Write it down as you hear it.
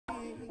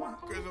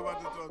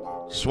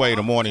Sway,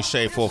 the morning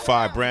shade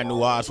 4-5, brand new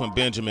Oswin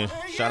Benjamin.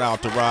 Shout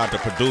out to Rod, the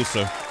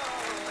producer.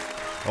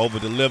 Over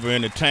Deliver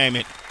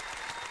Entertainment.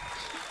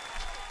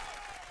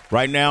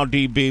 Right now,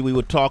 DB, we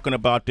were talking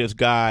about this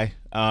guy.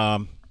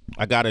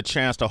 I got a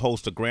chance to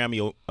host a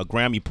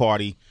Grammy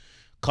party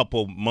a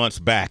couple months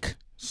back.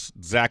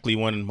 Exactly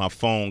when my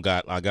phone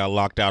I got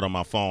locked out on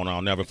my phone.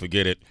 I'll never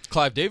forget it.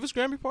 Clive Davis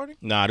Grammy party?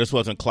 Nah, this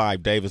wasn't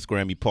Clive Davis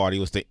Grammy party. It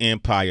was the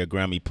Empire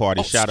Grammy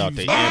party. Shout out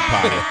to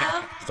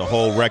Empire. It's the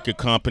whole record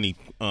company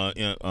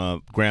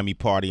Grammy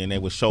party, and they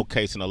were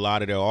showcasing a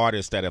lot of their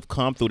artists that have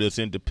come through this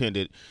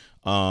independent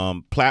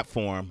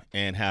platform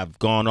and have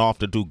gone off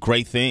to do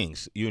great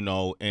things, you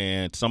know.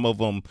 And some of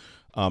them,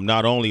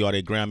 not only are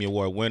they Grammy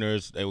Award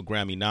winners, they were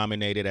Grammy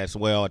nominated as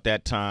well at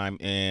that time,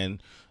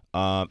 and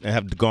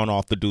have gone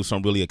off to do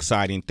some really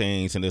exciting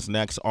things. And this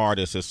next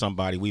artist is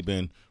somebody we've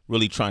been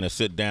really trying to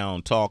sit down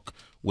and talk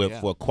with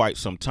for quite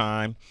some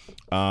time.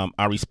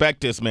 I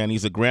respect this man.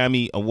 He's a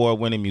Grammy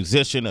Award-winning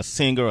musician, a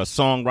singer, a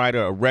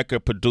songwriter, a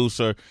record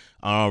producer.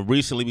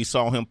 Recently, we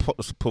saw him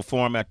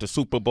perform at the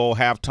Super Bowl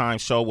halftime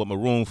show with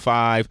Maroon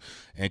 5.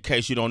 In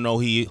case you don't know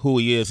who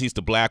he is, he's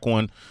the black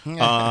one.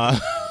 There's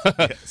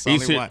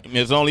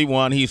only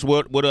one. He's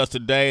with us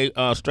today,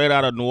 straight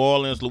out of New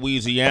Orleans,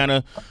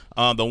 Louisiana.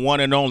 The one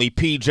and only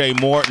P.J.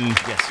 Morton.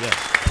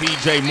 Yes.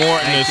 P.J.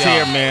 Morton is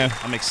here, man.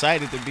 I'm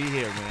excited to be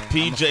here, man.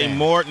 P.J.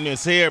 Morton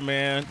is here,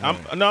 man.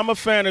 I'm a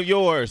fan of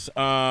yours,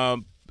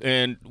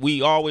 and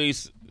we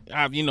always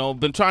have,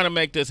 been trying to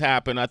make this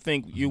happen. I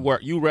think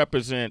you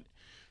represent,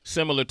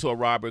 similar to a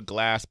Robert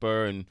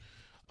Glasper and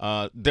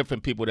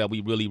different people that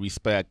we really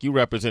respect. You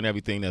represent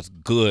everything that's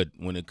good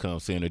when it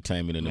comes to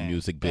entertainment and the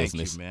music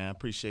business. Thank you, man. I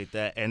appreciate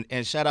that.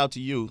 And shout out to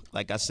you.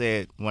 Like I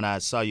said, when I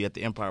saw you at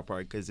the Empire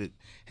Party, because it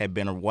had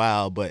been a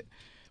while, but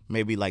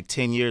maybe like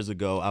 10 years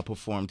ago, I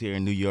performed here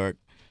in New York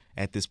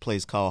at this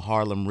place called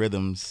Harlem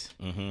Rhythms.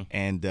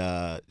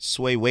 And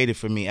Sway waited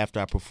for me after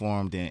I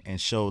performed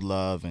and showed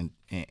love and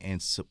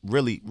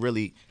really,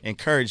 really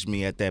encouraged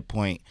me at that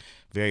point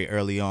very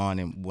early on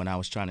and when I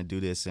was trying to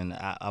do this. And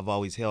I've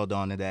always held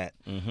on to that.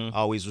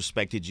 Always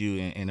respected you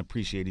and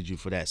appreciated you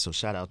for that. So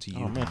shout out to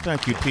you. Oh, man,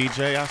 thank you,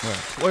 PJ. I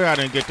swear I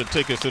didn't get the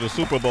tickets to the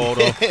Super Bowl,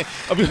 though. Nah, it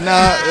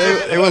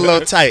was a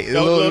little tight. It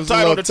was a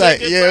little tight.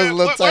 Tickets, yeah, it was a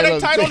little tight. Were they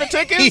tight on the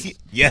tickets?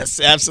 Yes,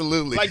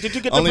 absolutely. Like, did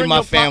you get to only bring my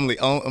your family?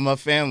 My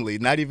family,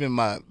 not even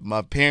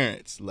my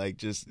parents. Like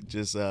just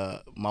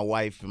my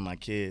wife and my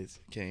kids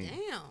came.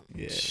 Damn.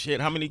 Yeah.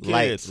 Shit, how many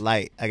kids?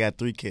 Light. I got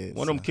 3 kids.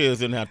 One of them kids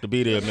didn't have to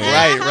be there, man.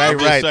 Right. I'm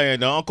just saying,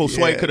 the Uncle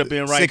Sway could have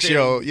been right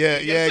 6-year-old.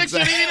 there. Yeah,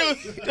 exactly.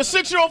 The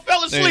 6-year-old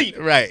fell asleep.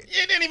 Right.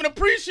 You didn't even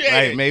appreciate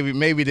it. Right.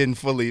 Maybe didn't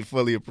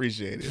fully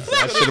appreciate it. So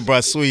I should have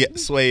brought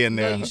Sway in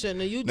there. No, you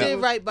shouldn't have. You did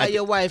right by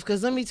your wife,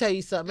 because let me tell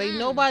you something. Ain't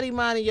nobody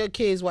minding your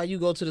kids while you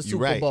go to the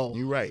Super Bowl.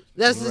 You're right.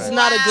 That's just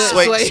not a good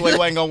Sway wasn't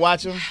gonna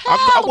watch him.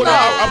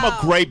 I'm a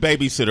great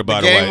babysitter,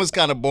 by the way. The game was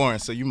kind of boring,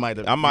 so you might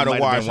have. I might have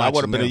watched. I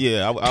would have been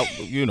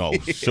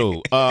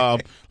shoot.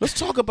 Let's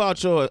talk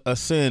about your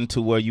ascent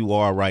to where you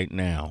are right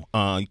now.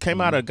 You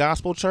came out of a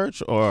gospel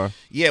church, or?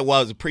 Yeah, well,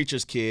 I was a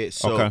preacher's kid,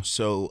 so okay.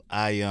 So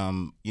I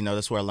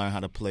that's where I learned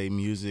how to play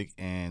music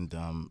and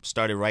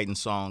started writing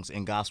songs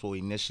in gospel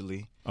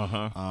initially.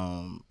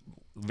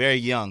 Very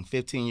young,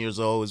 15 years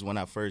old is when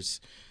I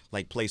first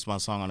placed my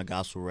song on a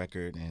gospel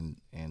record, and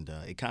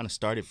it kind of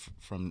started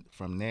from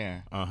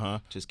there.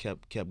 Just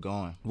kept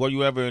going. Were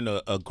you ever in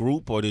a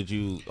group, or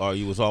you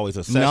was always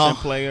a session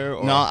player?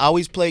 Or? No, I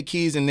always played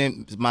keys, and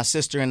then my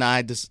sister and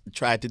I just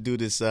tried to do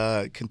this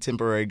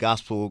contemporary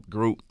gospel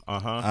group.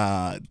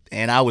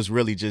 And I was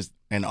really just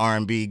an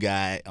R&B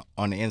guy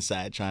on the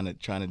inside trying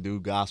to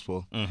do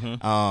gospel.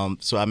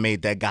 So I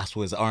made that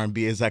gospel as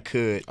R&B as I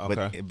could,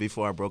 but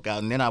before I broke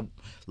out. And then I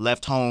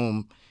left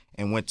home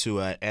and went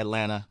to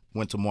Atlanta,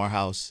 went to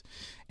Morehouse,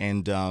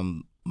 and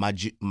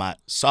my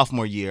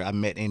sophomore year, I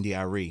met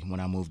NDRE when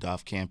I moved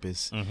off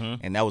campus,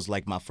 and that was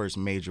like my first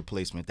major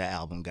placement. That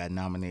album got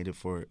nominated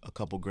for a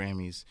couple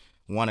Grammys,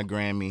 won a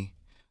Grammy.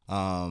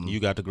 You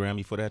got the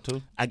Grammy for that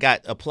too? I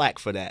got a plaque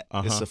for that.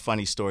 It's a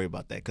funny story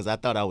about that, because I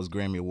thought I was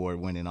Grammy Award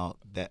winning all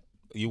that.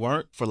 You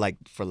weren't? For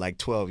like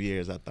 12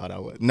 years, I thought I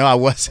was. No, I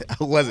wasn't.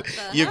 I wasn't.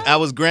 I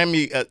was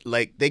Grammy.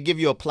 They give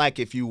you a plaque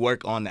if you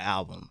work on the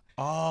album.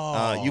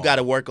 You got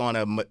to work on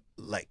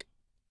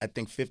I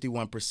think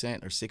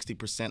 51% or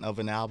 60% of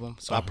an album.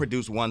 So I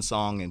produced one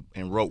song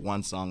and wrote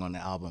one song on the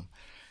album.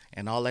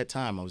 And all that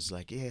time, I was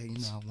like, I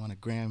won a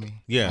Grammy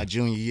my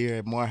junior year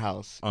at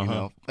Morehouse. You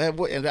know,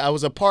 and I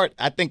was a part.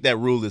 I think that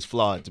rule is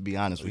flawed, to be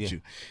honest with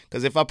you,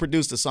 because if I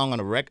produced a song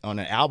on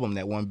an album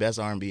that won Best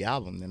R&B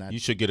Album, then you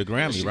should get a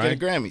Grammy, right?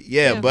 Get a Grammy,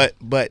 yeah.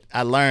 But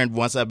I learned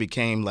once I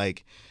became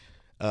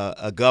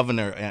a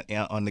governor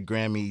on the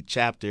Grammy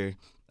chapter,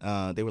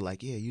 they were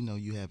like,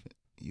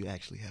 you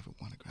actually haven't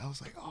won a Grammy. I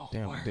was like, oh,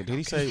 damn. word. Did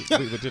he say?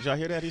 Did y'all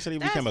hear that? He said he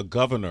became a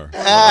governor of the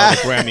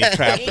Grammy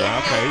chapter.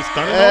 Okay, he's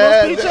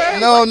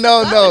turning on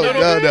those PJ.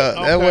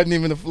 No. That wasn't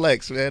even a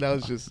flex, man. I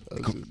was just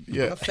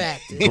a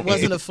fact. It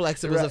wasn't a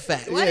flex. It was a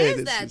fact. What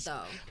is that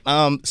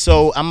though?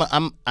 So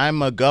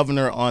I'm a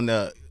governor on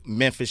the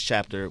Memphis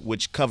chapter,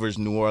 which covers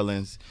New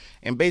Orleans,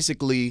 and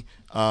basically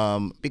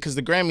because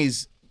the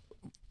Grammys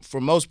for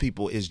most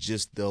people is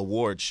just the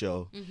award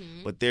show,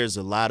 but there's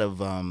a lot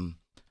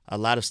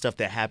of stuff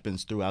that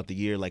happens throughout the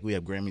year. Like we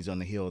have Grammys on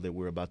the Hill that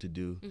we're about to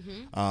do.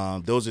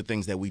 Those are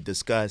things that we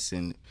discuss,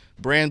 and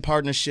brand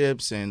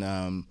partnerships, and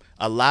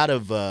a lot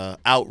of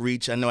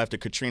outreach. I know after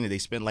Katrina, they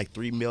spent like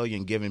 $3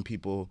 million giving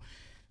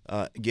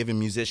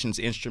musicians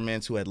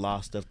instruments who had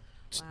lost stuff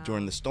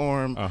during the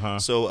storm.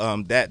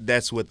 So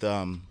that's with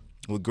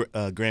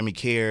Grammy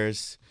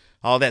Cares,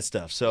 all that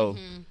stuff. So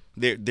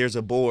there's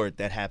a board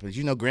that happens.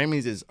 You know,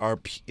 Grammys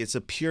it's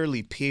a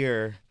purely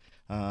peer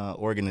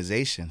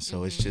organization.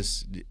 So it's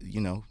just,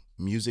 you know,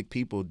 music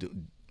people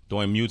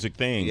doing music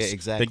things. Yeah,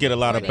 exactly. They get a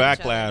lot of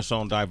backlash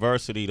on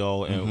diversity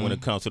though, and when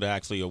it comes to the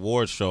actually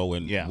award show,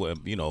 and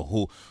you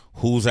know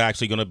who's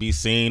actually going to be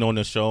seen on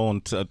the show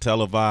and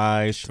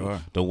televised,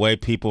 the way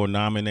people are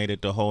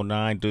nominated, the whole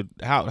nine.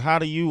 How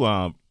do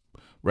you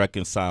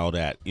reconcile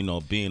that? You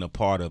know, being a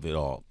part of it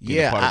all.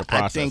 Part of the process?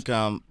 I think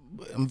I'm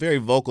very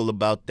vocal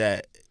about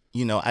that.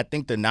 You know, I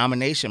think the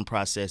nomination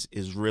process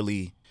is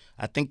really.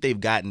 I think they've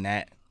gotten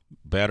that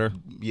better.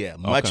 Yeah,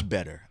 much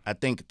better. I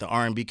think the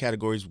R&B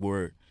categories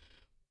were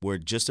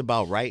just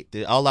about right.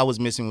 All I was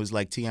missing was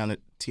like Tiana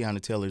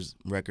Taylor's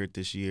record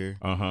this year.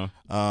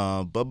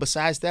 But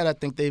besides that, I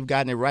think they've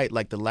gotten it right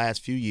like the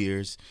last few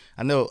years.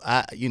 I know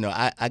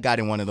I got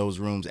in one of those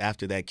rooms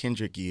after that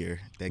Kendrick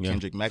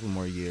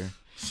Macklemore year.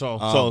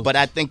 But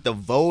I think the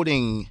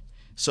voting,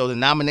 so the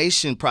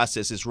nomination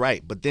process is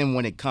right. But then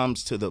when it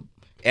comes to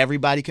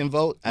everybody can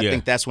vote, I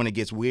think that's when it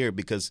gets weird,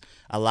 because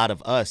a lot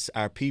of us,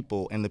 our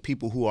people, and the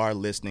people who are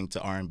listening to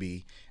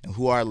R&B and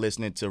who are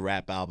listening to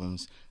rap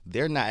albums,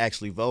 they're not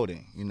actually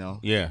voting, you know?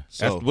 Yeah.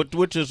 So,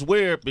 which is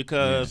weird,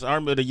 because I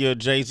remember the year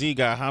Jay-Z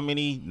got how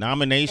many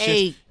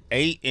nominations?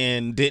 8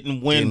 and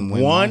didn't win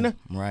one?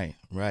 Right.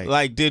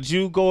 Like, did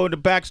you go in the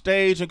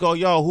backstage and go,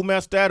 yo, who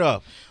messed that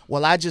up?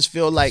 Well, I just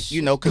feel like,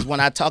 you know, because when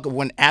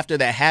after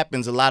that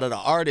happens, a lot of the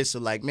artists are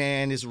like,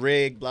 man, it's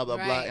rigged, blah, blah,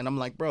 blah. And I'm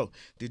like, bro,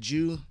 did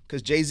you?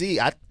 Because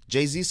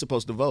Jay-Z's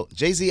supposed to vote.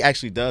 Jay-Z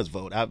actually does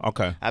vote.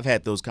 I've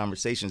had those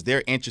conversations.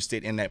 They're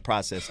interested in that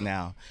process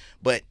now.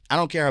 But I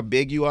don't care how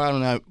big you are. I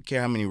don't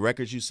care how many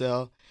records you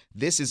sell.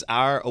 This is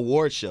our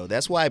award show.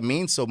 That's why it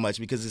means so much,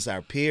 because it's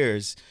our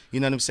peers, you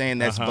know what I'm saying,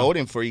 that's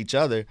voting for each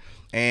other.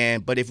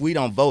 But if we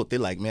don't vote, they're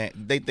like, man,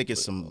 they think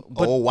it's some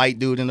old white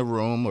dude in the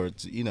room, or,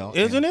 you know.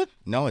 Isn't it?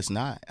 No, it's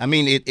not. I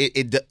mean,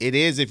 it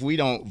is if we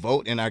don't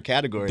vote in our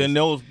categories. Then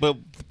but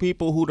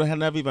people who have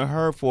never even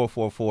heard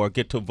 444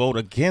 get to vote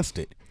against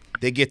it.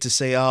 They get to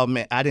say, "Oh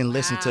man, I didn't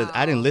listen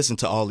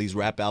to all these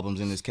rap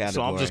albums in this category."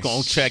 So I'm just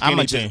gonna check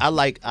anything. I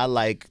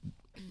like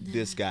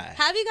this guy.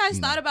 Have you guys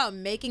thought about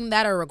making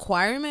that a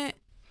requirement?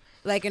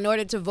 Like, in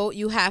order to vote,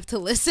 you have to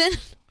listen?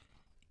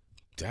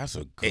 That's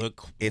a good.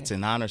 It's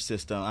an honor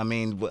system. I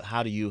mean,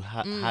 how do you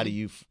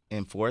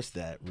enforce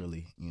that?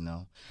 Really, you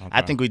know?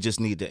 I think we just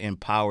need to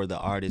empower the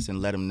artists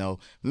and let them know.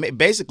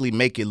 Basically,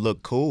 make it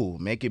look cool.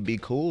 Make it be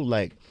cool.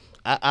 Like,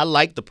 I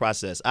like the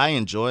process. I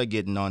enjoy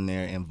getting on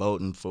there and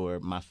voting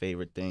for my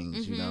favorite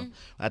things. You know,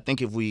 I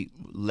think if we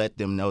let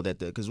them know that,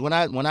 because when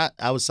I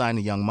was signed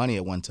to Young Money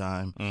at one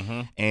time,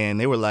 and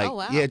they were like,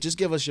 yeah, just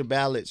give us your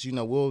ballots. You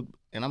know,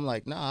 and I'm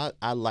like, no,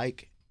 I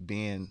like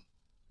being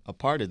a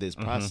part of this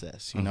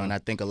process. You know, and I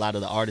think a lot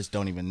of the artists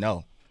don't even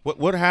know.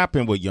 What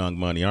happened with Young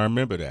Money? I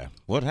remember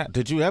that.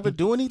 Did you ever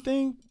do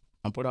anything?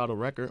 I put out a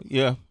record.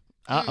 Yeah,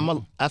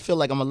 I feel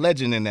like I'm a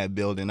legend in that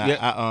building.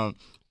 Yeah.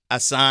 I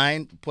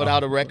signed, put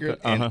out a record,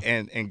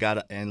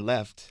 and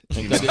left.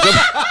 You know?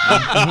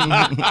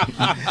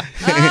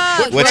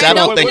 Which I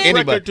don't think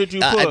anybody. Did you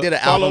put? I did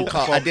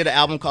an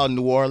album called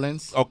New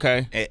Orleans.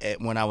 Okay.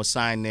 When I was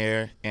signed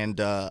there,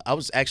 and I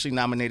was actually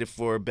nominated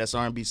for Best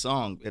R&B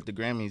Song at the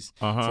Grammys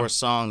for a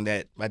song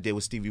that I did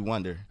with Stevie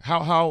Wonder.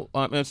 How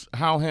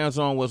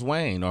hands-on was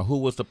Wayne, or who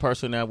was the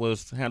person that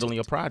was handling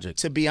your project?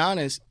 To be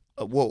honest,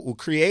 well,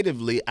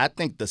 creatively, I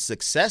think the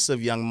success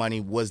of Young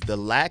Money was the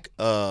lack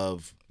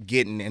of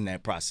getting in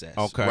that process.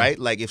 Okay. Right?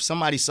 Like, if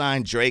somebody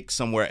signed Drake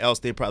somewhere else,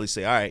 they'd probably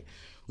say, all right,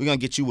 we're going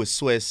to get you with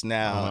Swiss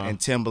now and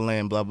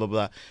Timbaland, blah, blah,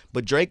 blah.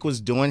 But Drake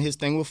was doing his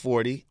thing with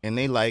 40, and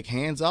they like,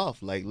 hands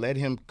off. Like, let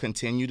him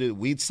continue to,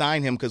 we'd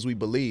sign him because we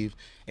believe.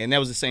 And that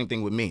was the same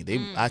thing with me. They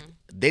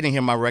didn't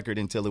hear my record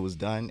until it was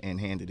done and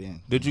handed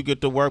in. Did you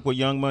get to work with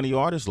Young Money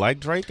artists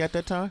like Drake at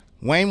that time?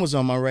 Wayne was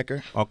on my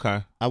record.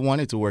 Okay. I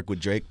wanted to work with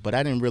Drake, but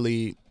I didn't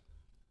really.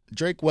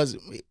 Drake was.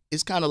 It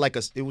was kind of like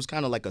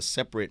a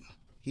separate.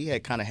 He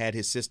had kind of had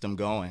his system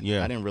going.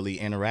 Yeah. I didn't really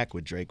interact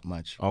with Drake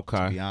much.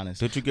 Okay. To be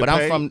honest. Did you get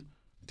paid?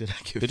 Did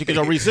you get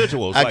your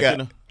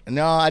residuals?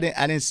 No, I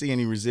didn't see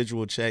any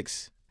residual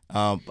checks.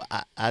 I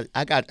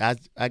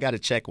got a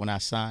check when I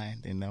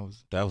signed, and that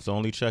was the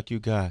only check you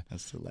got.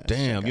 That's the last.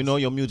 Damn, you know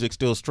your music's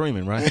still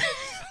streaming, right?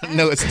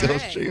 No, it's still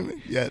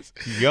streaming. Yes.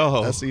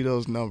 Yo, I see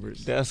those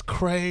numbers. That's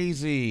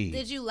crazy.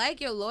 Did you like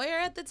your lawyer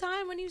at the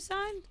time when you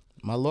signed?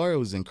 my lawyer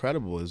was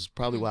incredible. It's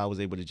probably why I was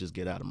able to just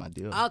get out of my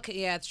deal.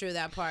 Okay, yeah, true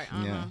that part.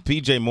 Yeah.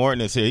 PJ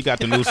Morton is here. He got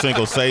the new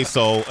single "Say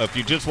So." If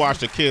you just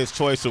watched the Kids'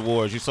 Choice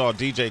Awards, you saw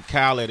DJ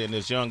Khaled and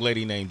this young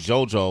lady named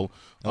JoJo.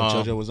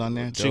 JoJo was on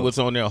there. She was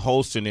on there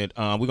hosting it.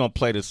 We're gonna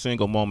play the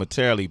single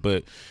momentarily,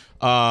 but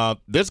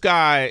this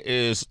guy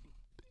is.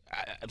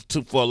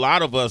 For a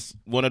lot of us,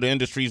 one of the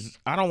industry's,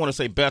 I don't want to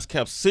say best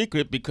kept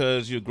secret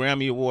because you're a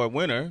Grammy Award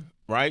winner,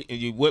 right? And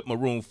you with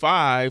Maroon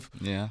 5.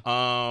 Yeah.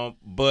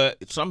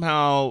 But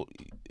somehow,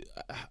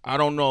 I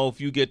don't know if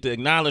you get the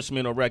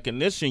acknowledgement or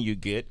recognition you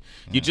get.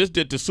 Yeah. You just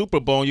did the Super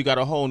Bowl, and you got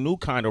a whole new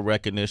kind of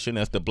recognition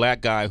as the black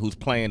guy who's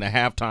playing the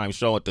halftime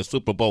show at the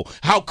Super Bowl.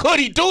 How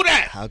could he do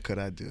that? How could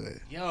I do it?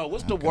 Yo,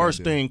 what's the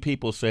worst thing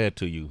people said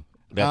to you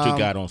that you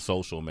got on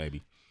social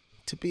maybe?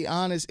 To be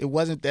honest, it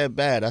wasn't that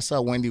bad. I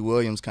saw Wendy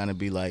Williams kind of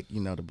be like,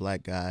 the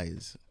black guy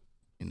is,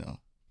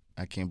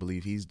 I can't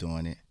believe he's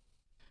doing it.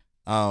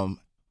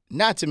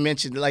 Not to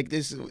mention, like,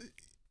 this,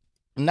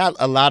 not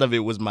a lot of it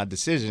was my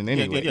decision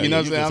anyway. Yeah, you know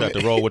what I'm saying? You just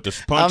have to roll with the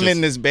punches. I'm in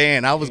this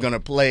band. I was going to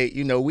play.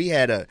 We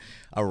had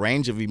a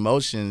range of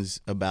emotions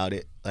about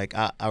it. Like,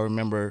 I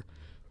remember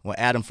when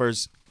Adam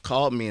first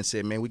called me and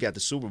said, man, we got the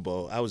Super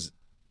Bowl. I was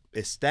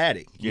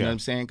ecstatic. You know what I'm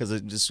saying? Because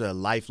it's just a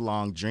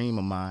lifelong dream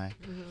of mine.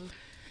 Mm-hmm.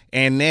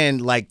 And then,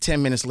 like,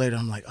 10 minutes later,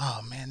 I'm like, oh,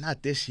 man,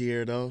 not this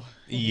year, though.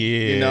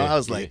 Yeah. I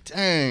was like,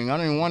 dang, I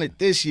didn't want it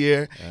this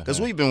year.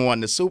 Because we've been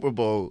wanting the Super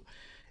Bowl.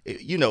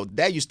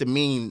 That used to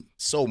mean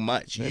so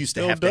much. You used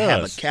to have to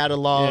have a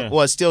catalog. Yeah.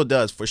 Well, it still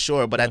does, for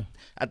sure. But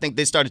I think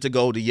they started to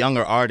go to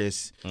younger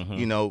artists,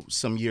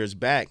 some years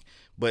back.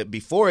 But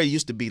before, it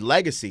used to be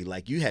legacy.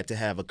 Like, you had to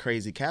have a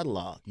crazy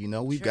catalog. You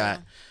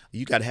got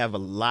to have a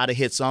lot of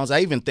hit songs.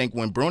 I even think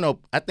Bruno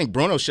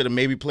should have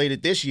maybe played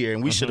it this year,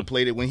 and we should have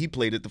played it when he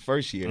played it the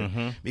first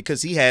year,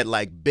 because he had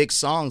like big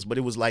songs, but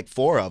it was like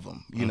 4 of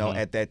them,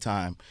 at that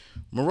time.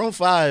 Maroon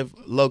 5,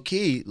 low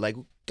key, like,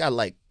 got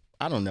like,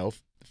 I don't know,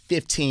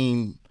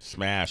 15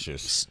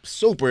 smashes,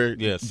 super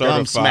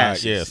dumb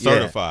smashes,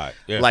 certified,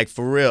 like,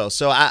 for real.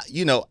 So I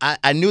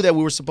knew that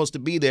we were supposed to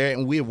be there,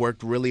 and we had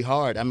worked really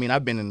hard. I mean,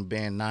 I've been in the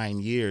band 9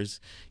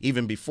 years.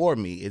 Even before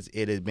me,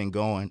 it had been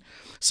going.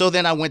 So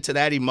then I went to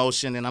that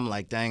emotion, and I'm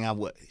like, dang,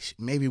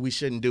 maybe we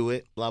shouldn't do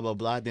it. Blah blah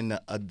blah. Then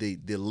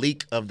the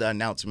leak of the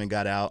announcement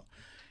got out.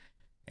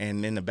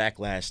 And then the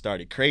backlash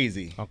started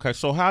crazy. Okay,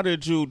 so how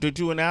did you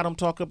and Adam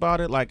talk about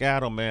it? Like,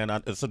 Adam, man,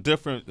 I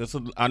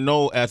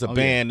know as a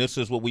band, this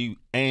is what we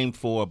aimed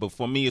for, but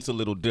for me, it's a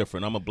little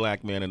different. I'm a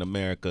black man in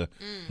America.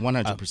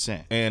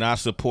 100%. And I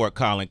support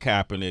Colin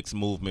Kaepernick's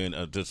movement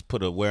of just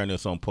put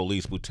awareness on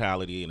police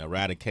brutality and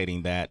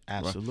eradicating that.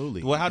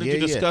 Absolutely. Well, how did you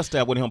discuss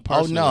that with him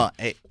personally? Oh,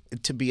 no.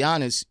 To be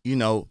honest,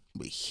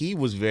 he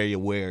was very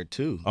aware,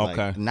 too.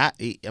 Okay. Like,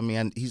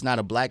 he's not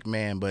a black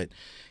man, but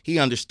he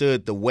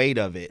understood the weight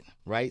of it.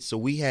 Right, so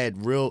we had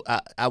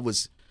I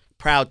was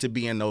proud to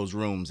be in those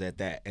rooms at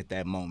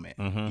that moment,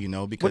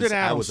 because what did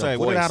Adam say?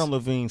 What did Adam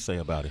Levine say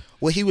about it?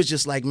 Well, he was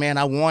just like, man,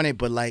 I want it,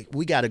 but like,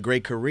 we got a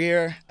great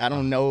career. I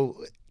don't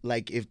know,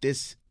 like, if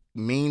this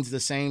means the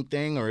same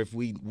thing or if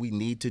we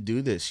need to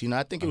do this.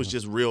 I think it was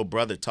just real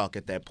brother talk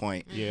at that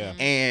point. Yeah,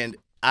 and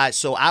I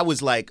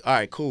was like, all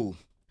right, cool,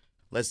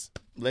 let's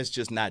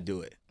just not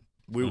do it.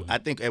 I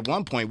think at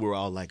one point we were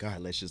all like, all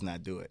right, let's just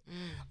not do it.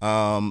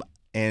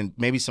 And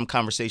maybe some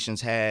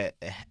conversations had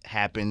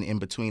happened in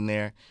between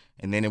there,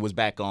 and then it was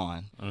back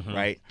on,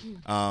 right?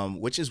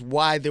 Which is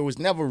why there was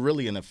never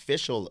really an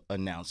official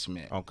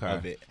announcement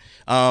of it.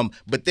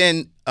 But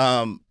then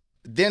the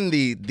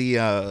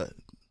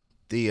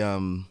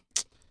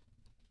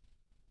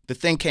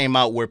thing came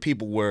out where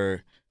people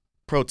were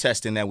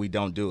protesting that we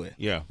don't do it.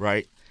 Yeah.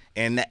 Right?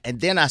 And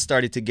then I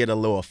started to get a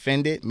little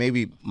offended.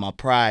 Maybe my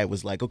pride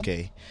was like,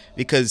 okay,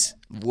 because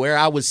where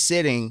I was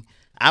sitting,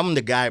 I'm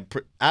the guy.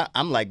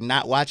 I'm like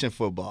not watching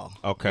football.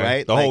 Okay,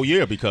 right? The whole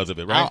year because of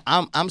it, right?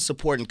 I'm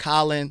supporting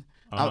Colin.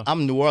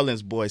 I'm New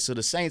Orleans boy, so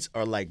the Saints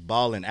are like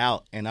balling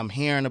out, and I'm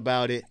hearing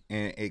about it,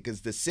 and because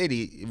the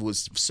city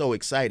was so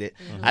excited.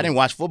 I didn't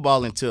watch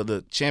football until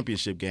the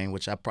championship game,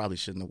 which I probably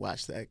shouldn't have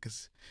watched that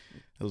because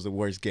it was the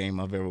worst game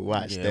I've ever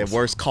watched. That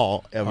worst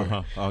call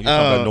ever. Oh, you talking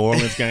about New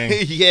Orleans game?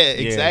 Yeah,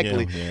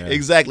 exactly. Yeah.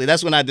 Exactly.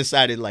 That's when I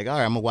decided, like, all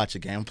right, I'm going to watch a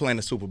game. I'm playing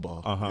the Super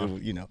Bowl,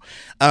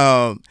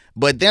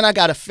 But then I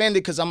got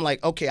offended because I'm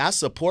like, okay, I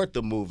support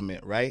the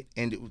movement, right?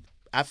 And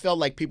I felt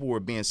like people were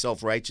being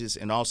self-righteous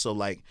and also,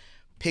 like,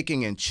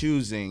 picking and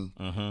choosing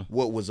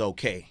what was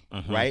okay,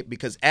 right?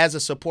 Because as a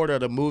supporter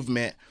of the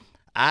movement,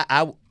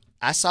 I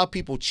saw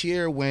people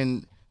cheer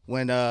when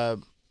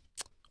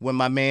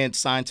my man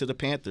signed to the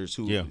Panthers,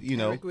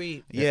 Eric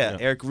Reed.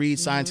 Eric Reed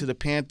signed to the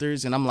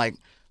Panthers, and I'm like,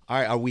 all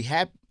right, are we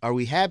happy? Are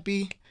we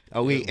happy?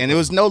 Are we? And there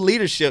was no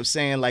leadership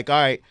saying like,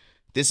 all right,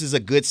 this is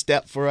a good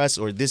step for us,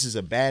 or this is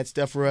a bad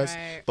step for us.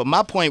 Right. But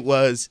my point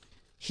was,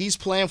 he's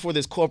playing for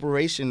this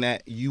corporation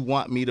that you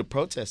want me to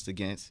protest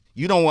against.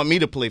 You don't want me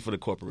to play for the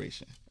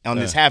corporation on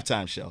this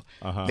halftime show,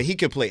 but he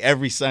could play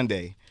every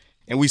Sunday,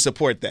 and we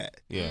support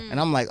that. Yeah. And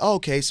I'm like, oh,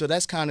 okay, so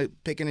that's kind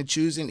of picking and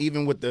choosing,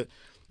 even with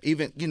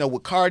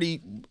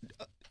Cardi,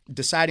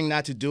 deciding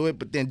not to do it,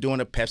 but then doing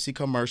a Pepsi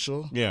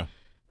commercial. Yeah.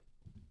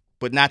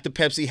 But not the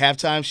Pepsi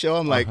halftime show.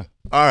 I'm like,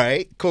 all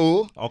right,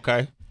 cool.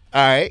 Okay.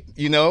 All right,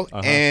 you know,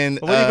 and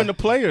well, even the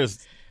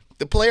players.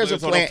 The players are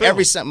playing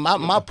every Sunday.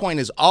 My point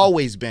has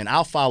always been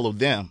I'll follow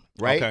them,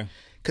 right? Okay.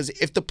 Because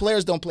if the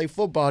players don't play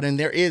football, then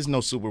there is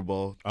no Super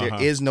Bowl.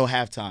 There is no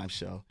halftime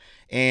show.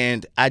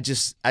 And I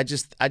just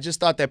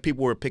thought that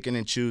people were picking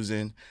and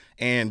choosing.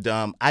 And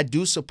I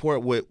do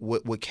support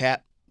what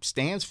CAP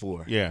stands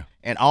for. Yeah.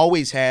 And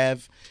always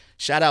have.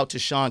 Shout out to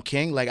Sean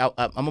King. Like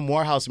I'm a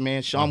Morehouse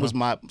man. Sean was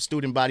my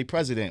student body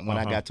president when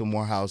I got to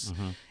Morehouse.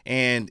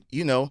 And,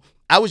 you know,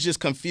 I was just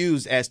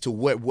confused as to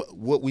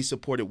what we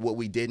supported, what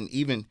we didn't.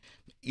 Even,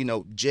 you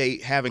know, Jay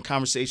having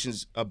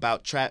conversations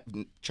about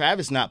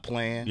Travis not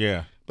playing.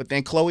 Yeah. But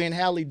then Chloe and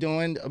Halle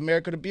doing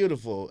America the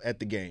Beautiful at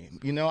the game.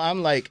 You know,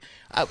 I'm like,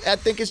 I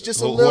think it's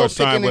just a little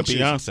picking and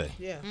choosing. Beyonce.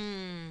 Yeah.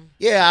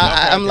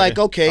 Yeah, I'm like,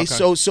 okay,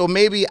 so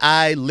maybe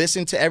I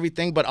listen to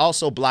everything, but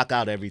also block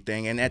out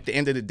everything. And at the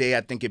end of the day,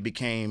 I think it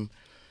became,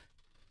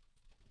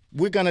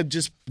 we're gonna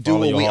just do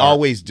what we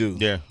always do.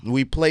 Yeah.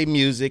 We play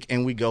music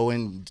and we go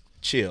and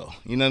chill.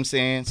 You know what I'm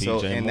saying? PJ So,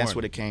 and Morton. that's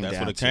what it came down to.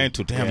 That's what it came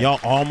to. Damn, y'all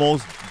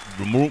almost,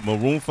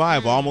 Maroon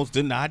 5 almost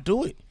did not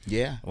do it.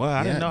 Yeah. Well,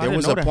 I didn't know. There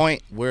was a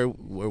point where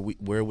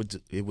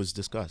it was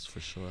discussed for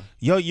sure.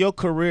 Your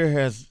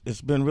career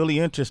it's been really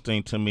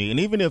interesting to me, and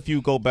even if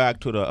you go back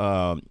to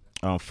the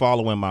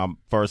following my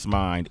First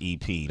Mind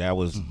EP, that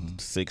was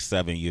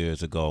 6-7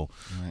 years ago,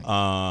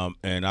 Right.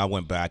 and I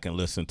went back and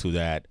listened to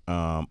that.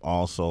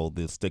 Also,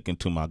 the Sticking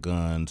to My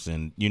Guns,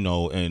 and you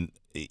know, and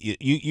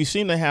you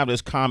seem to have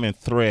this common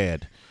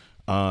thread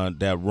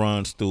that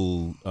runs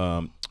through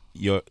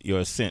your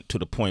ascent to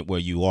the point where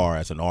you are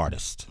as an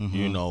artist,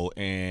 you know,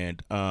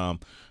 and I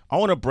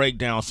want to break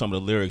down some of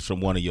the lyrics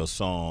from one of your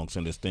songs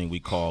in this thing we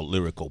call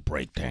Lyrical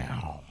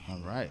Breakdown. All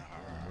right.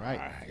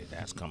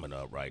 That's coming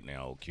up right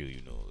now, OQ,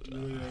 you know.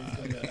 Down.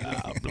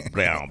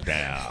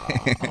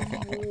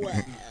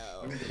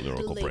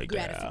 Lyrical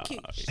Breakdown.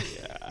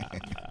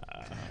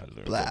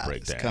 Lyrical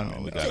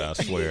Breakdown. We got our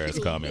swears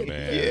coming,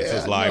 man. This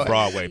is live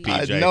Broadway,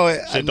 PJ. I know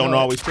it. Shit don't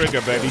always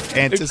trigger, baby.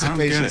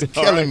 Anticipation's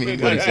killing me.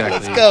 Exactly.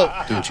 Let's go.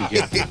 Don't you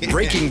get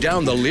Breaking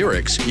down the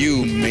lyrics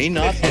you may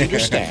not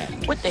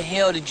understand. What the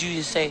hell did you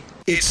just say?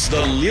 It's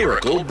the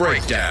Lyrical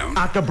Breakdown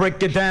I can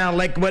break it down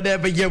like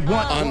whatever you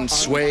want. on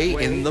Sway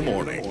in the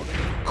Morning.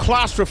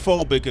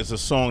 Claustrophobic is a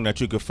song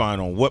that you can find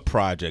on what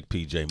project,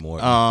 PJ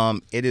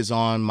Morton? It is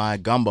on my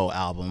Gumbo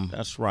album.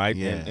 That's right.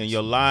 Yeah. And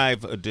your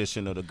live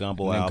edition of the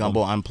Gumbo album.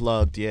 Gumbo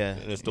Unplugged, yeah.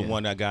 It's the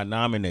one that got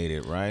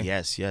nominated, right?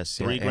 Yes. Three yeah.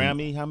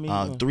 Grammy? How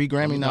many? 3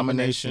 Grammy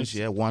nominations.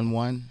 Yeah,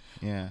 won.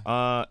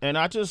 Yeah. And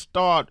I just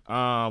thought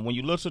when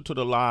you listen to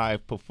the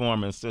live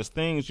performance, there's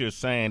things you're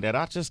saying that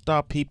I just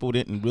thought people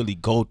didn't really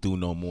go through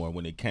no more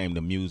when it came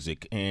to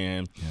music.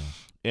 And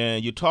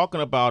you're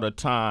talking about a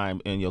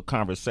time in your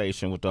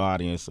conversation with the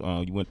audience.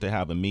 You went to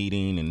have a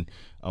meeting and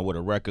with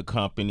a record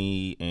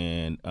company,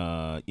 and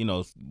you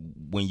know,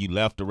 when you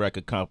left the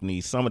record company,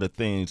 some of the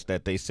things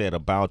that they said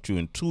about you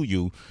and to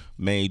you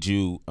made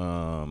you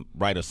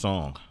write a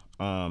song.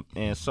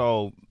 And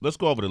so let's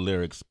go over the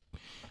lyrics.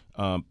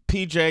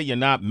 PJ, you're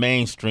not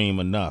mainstream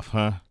enough,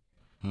 huh?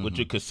 Would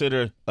you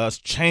consider us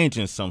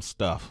changing some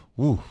stuff?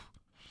 Woo.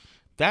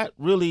 That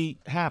really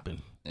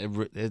happened.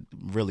 It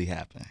really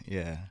happened.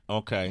 Yeah.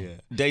 Okay.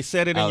 Yeah. They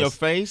said it in your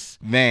face?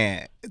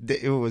 Man,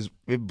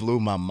 it blew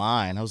my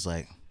mind. I was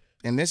like,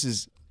 and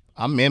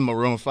I'm in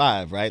Maroon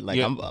 5, right? Like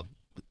I'm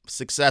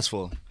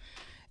successful.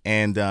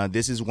 And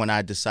this is when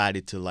I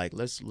decided to like,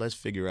 let's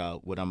figure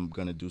out what I'm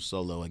going to do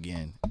solo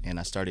again. And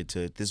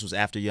this was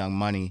after Young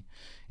Money,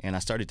 and I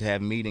started to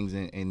have meetings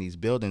in these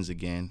buildings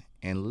again.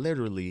 And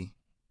literally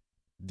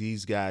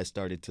these guys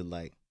started to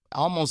like,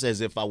 almost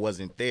as if I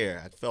wasn't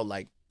there. I felt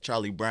like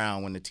Charlie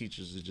Brown when the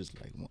teachers were just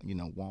like, you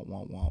know, want.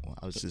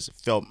 I was just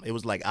it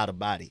was like out of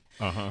body.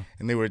 And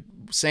they were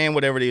saying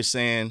whatever they were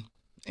saying.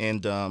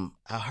 And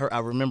I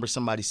remember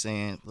somebody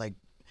saying, like,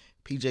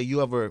 PJ,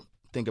 you ever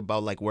think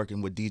about like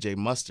working with DJ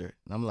Mustard?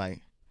 And I'm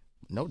like,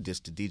 no diss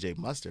to DJ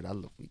Mustard.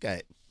 We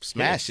got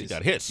smashes. He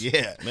got hits.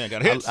 Yeah. Man,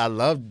 got hits. I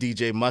love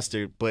DJ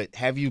Mustard, but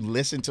have you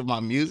listened to my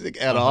music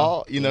at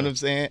all? You know what I'm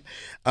saying?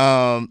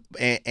 And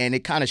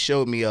it kind of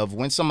showed me of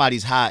when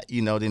somebody's hot,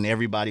 you know, then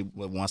everybody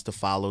wants to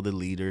follow the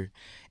leader.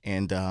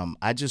 And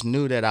I just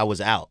knew that I was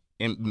out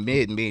in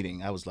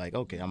mid-meeting. I was like,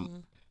 okay,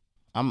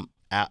 I'm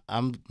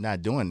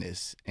not doing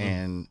this.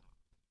 And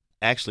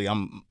actually,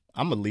 I'm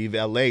gonna leave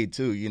LA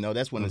too. You know,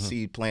 that's when the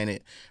seed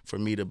planted for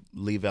me to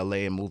leave LA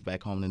and move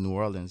back home to New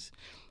Orleans.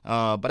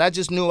 But I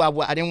just knew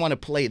I didn't want to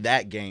play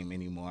that game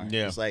anymore.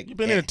 Yeah, it's like you've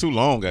been here too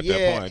long at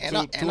that point.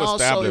 And too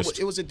also established.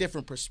 it was a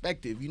different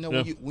perspective. You know,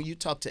 when you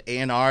talk to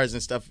A&Rs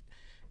and stuff,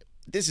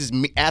 this is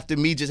me after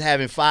me just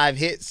having 5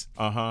 hits,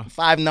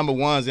 5 number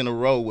ones in a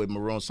row with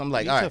Maroon. So I'm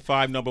like, you all said right,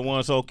 5 number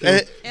ones,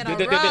 okay.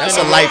 That's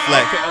a life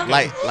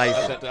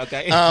flex.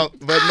 Okay.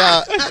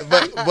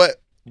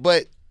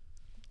 But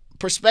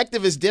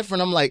perspective is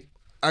different. I'm like,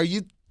 are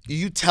you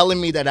You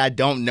telling me that I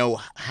don't know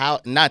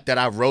how? Not that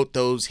I wrote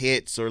those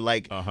hits or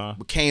like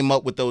came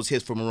up with those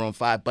hits for Maroon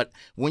 5, but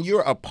when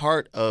you're a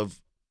part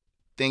of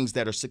things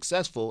that are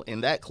successful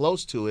and that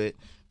close to it,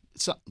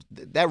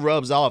 that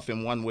rubs off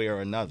in one way or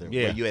another.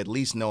 Yeah. Where you at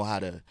least know how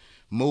to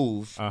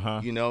move,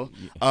 you know.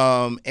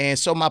 And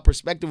so my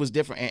perspective was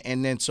different,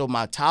 and then so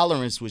my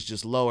tolerance was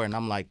just lower, and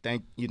I'm like,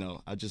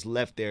 I just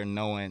left there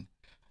knowing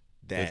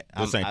that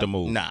this ain't the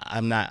move. Nah,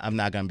 I'm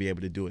not gonna be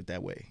able to do it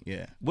that way.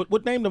 Yeah.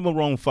 What name the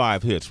Maroon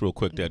 5 hits real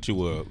quick that you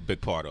were a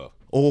big part of?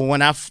 Oh,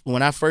 when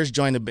I first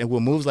joined the band, well,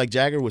 Moves Like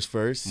Jagger was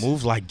first.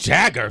 Moves Like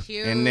Jagger.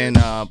 Cute. And then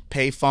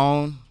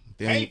Payphone.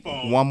 Then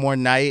One More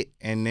Night,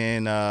 and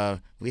then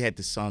we had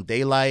the song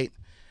Daylight,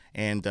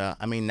 and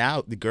I mean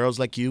now the Girls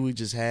Like You we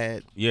just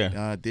had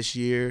this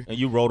year. And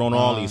you wrote on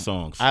all these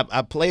songs.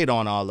 I played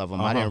on all of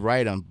them. I didn't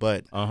write them,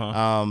 but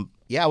I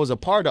was a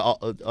part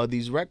of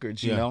these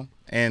records, you know.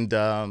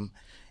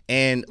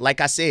 And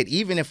like I said,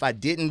 even if I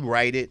didn't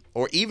write it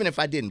or even if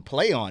I didn't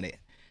play on it,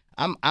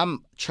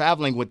 I'm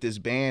traveling with this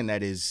band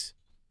that is,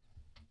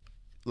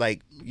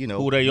 like, you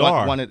know, who they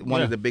are, one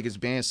of the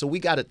biggest bands. So we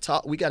got to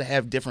talk. We got to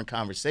have different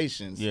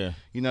conversations. Yeah,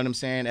 you know what I'm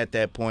saying at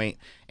that point.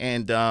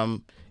 And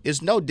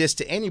it's no diss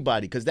to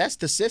anybody because that's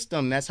the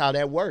system. That's how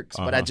that works.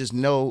 But I just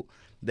know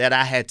that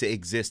I had to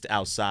exist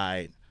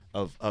outside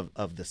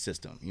of the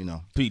system. You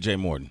know, PJ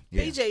Morton.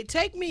 Yeah. PJ,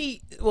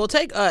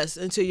 take us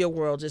into your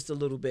world just a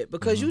little bit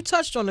because you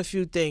touched on a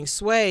few things.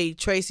 Sway,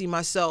 Tracy,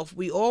 myself,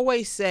 we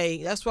always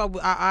say, that's why our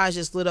eyes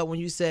just lit up when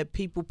you said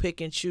people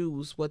pick and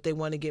choose what they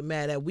want to get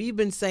mad at. We've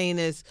been saying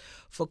this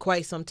for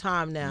quite some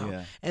time now.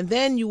 Yeah. And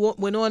then you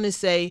went on to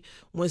say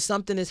when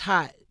something is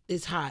hot,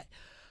 it's hot.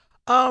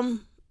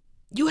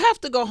 You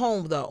have to go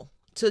home though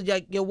to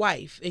your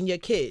wife and your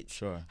kids.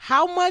 Sure.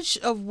 How much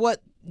of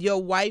what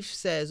your wife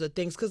says or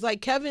things, because like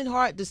Kevin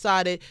Hart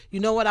decided, you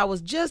know what, I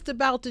was just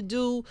about to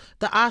do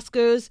the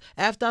Oscars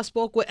after I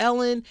spoke with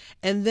Ellen,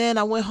 and then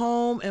I went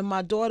home and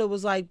my daughter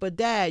was like, but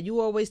Dad, you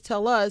always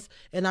tell us,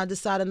 and I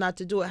decided not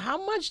to do it.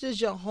 How much does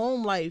your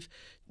home life,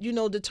 you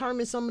know,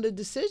 determine some of the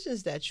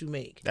decisions that you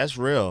make? That's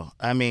real.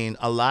 I mean,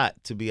 a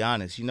lot, to be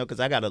honest, you know,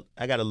 because I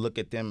gotta look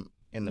at them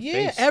in the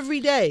face every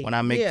day when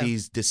I make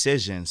these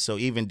decisions. So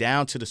even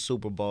down to the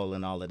Super Bowl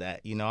and all of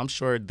that, you know, I'm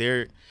sure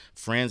their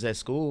friends at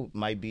school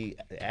might be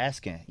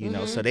asking, you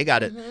know, so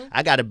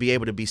I gotta be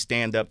able to be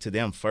stand up to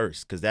them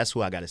first because that's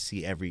who I gotta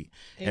see every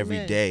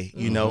day,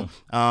 you know.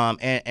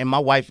 And my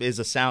wife is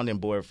a sounding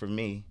board for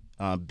me.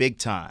 Big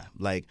time,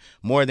 like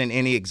more than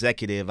any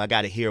executive, I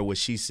got to hear what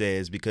she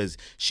says because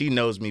she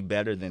knows me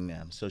better than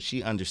them. So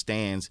she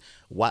understands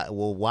why.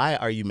 Well, why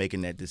are you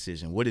making that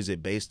decision? What is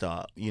it based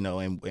off? You know,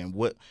 and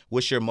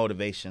what's your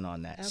motivation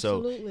on that?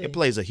 Absolutely. So it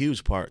plays a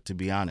huge part, to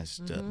be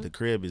honest. The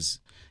crib is,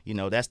 you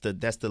know, that's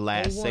the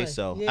last say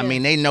so. Yeah. I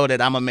mean, they know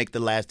that I'm gonna make the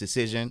last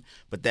decision,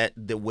 but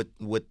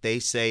what they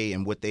say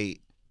and what they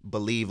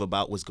believe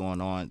about what's going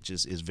on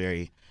just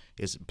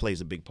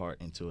plays a big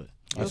part into it.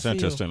 That's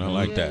interesting. I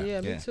like that.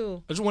 Yeah, me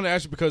too. I just want to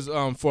ask you because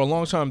for a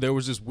long time there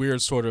was this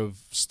weird sort of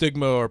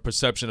stigma or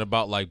perception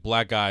about like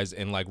black guys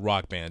in like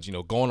rock bands. You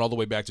know, going all the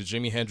way back to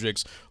Jimi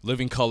Hendrix,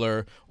 Living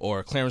Colour,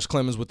 or Clarence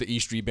Clemens with the E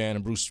Street Band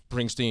and Bruce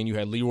Springsteen. You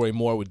had Leroy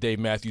Moore with Dave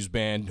Matthews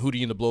Band,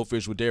 Hootie and the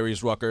Blowfish with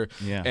Darius Rucker.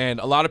 Yeah.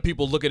 And a lot of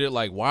people look at it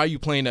like, why are you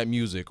playing that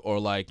music? Or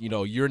like, you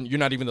know, you're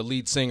not even the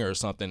lead singer or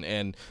something.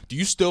 And do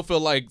you still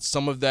feel like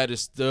some of that is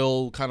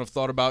still kind of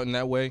thought about in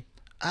that way?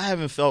 I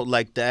haven't felt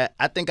like that.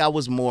 I think I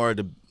was more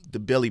the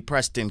Billy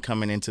Preston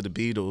coming into the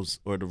Beatles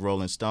or the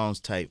Rolling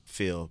Stones type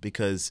feel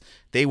because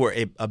they were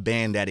a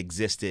band that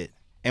existed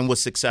and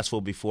was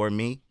successful before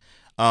me.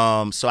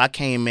 So I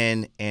came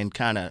in and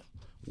kind of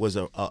was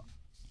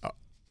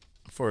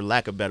for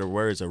lack of better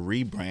words, a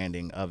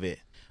rebranding of it.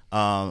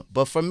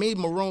 But for me,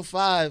 Maroon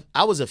 5,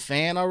 I was a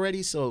fan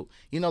already. So,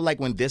 you know, like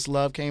when This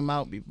Love came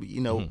out,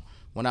 you know,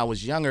 when I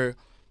was younger,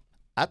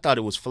 I thought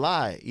it was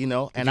fly, you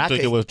know. And I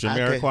think it was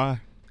Jamiroquai?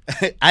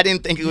 I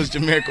didn't think it was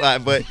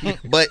Jamiroquai,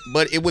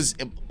 but it was.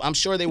 I'm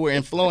sure they were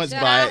influenced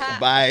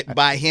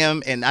by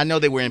him, and I know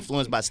they were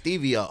influenced by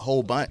Stevie a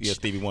whole bunch. Yeah,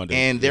 Stevie Wonder.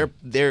 And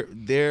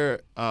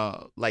their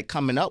like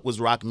coming up was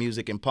rock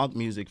music and punk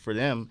music for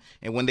them.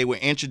 And when they were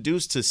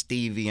introduced to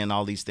Stevie and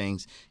all these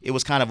things, it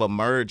was kind of a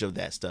merge of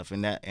that stuff.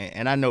 And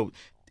I know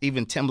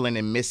even Timbaland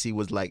and Missy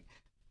was like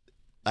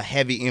a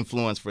heavy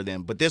influence for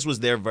them, but this was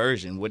their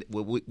version.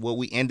 What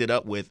we ended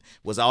up with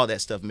was all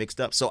that stuff mixed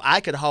up. So I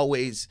could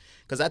always,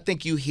 because I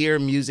think you hear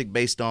music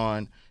based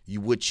on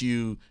what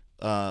you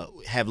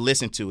have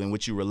listened to and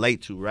what you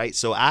relate to, right?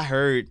 So I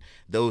heard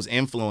those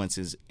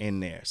influences in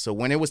there. So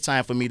when it was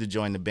time for me to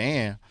join the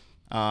band,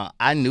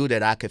 I knew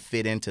that I could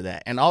fit into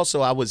that. And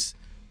also I was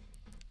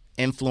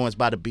influenced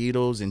by the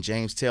Beatles and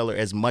James Taylor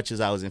as much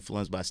as I was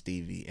influenced by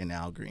Stevie and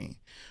Al Green.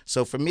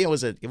 So for me, it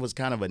was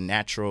kind of a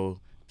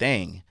natural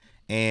thing.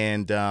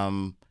 And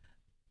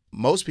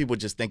most people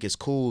just think it's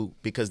cool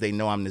because they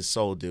know I'm this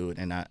soul dude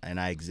and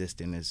I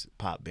exist in this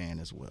pop band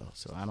as well.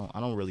 So I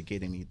don't really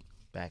get any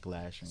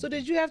backlash. So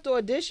did you have to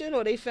audition,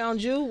 or they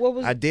found you? What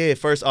was? I did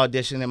first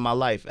audition in my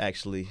life,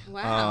 actually.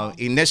 Wow.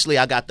 Initially,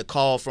 I got the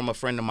call from a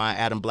friend of mine,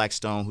 Adam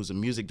Blackstone, who's a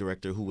music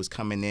director, who was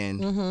coming in.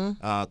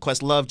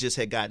 Questlove just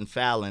had gotten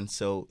Fallon,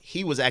 so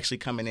he was actually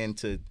coming in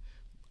to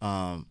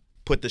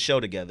put the show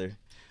together.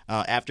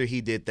 After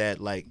he did that,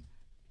 like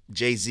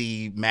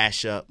Jay-Z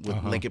mashup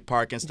with Linkin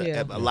Park and stuff,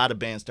 a lot of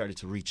bands started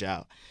to reach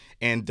out,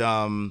 and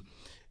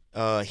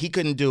he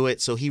couldn't do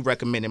it, so he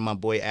recommended my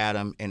boy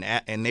Adam,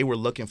 and they were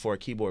looking for a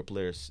keyboard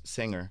player,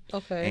 singer.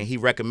 Okay. And he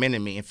recommended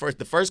me. And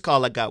the first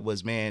call I got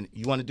was, man,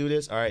 you want to do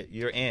this? All right,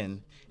 you're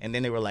in. And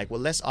then they were like,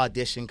 well, let's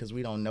audition because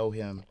we don't know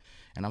him.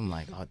 And I'm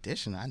like,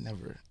 audition?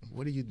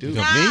 What do you do? Me?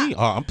 Oh,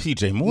 I'm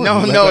PJ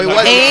Morton. No, it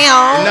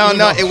wasn't.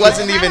 No, it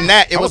wasn't even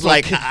that. It was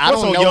like, I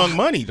don't know. Young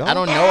Money, dog. I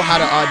don't know how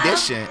to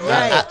audition.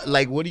 Right.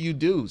 Like, what do you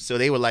do? So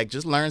they were like,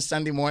 just learn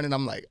Sunday morning.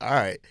 I'm like, all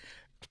right.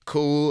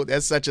 Cool,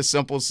 that's such a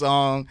simple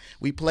song.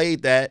 We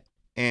played that,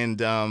 and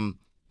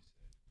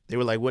they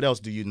were like, what else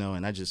do you know?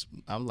 And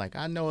I'm like,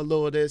 I know a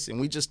little of this, and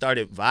we just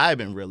started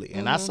vibing, really.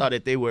 And I saw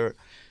that they were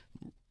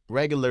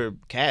regular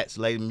cats,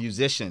 like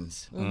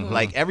musicians.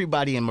 Like,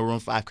 everybody in Maroon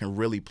 5 can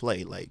really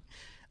play. Like,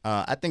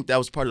 I think that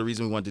was part of the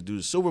reason we wanted to do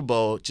the Super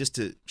Bowl, just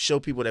to show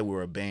people that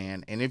we're a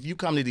band. And if you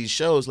come to these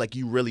shows, like,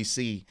 you really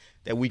see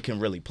that we can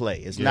really play.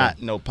 It's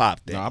not no pop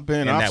thing.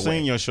 No, I've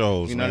seen your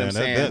shows, you know man. what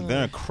I'm saying?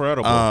 They're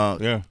incredible.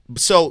 Yeah.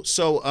 So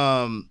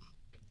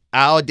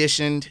I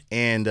auditioned,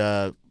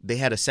 and they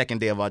had a second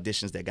day of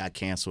auditions that got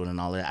canceled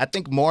and all that. I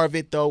think more of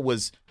it, though,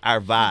 was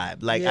our vibe.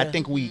 Like, I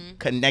think we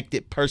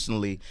connected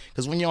personally,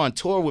 because when you're on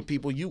tour with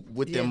people, you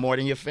with them more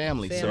than your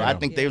family. So I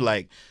think they're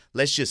like,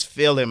 let's just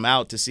fill him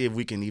out to see if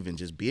we can even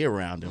just be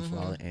around him for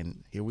all.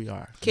 And here we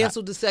are.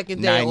 Canceled the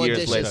second day 9 years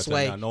audition, later.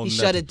 Sway. No, He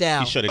shut it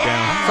down. He shut it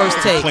down. First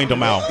take. Cleaned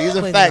them out. These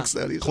are Clean facts,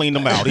 them though. Cleaned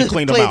them out. He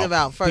cleaned them Cleaned out. them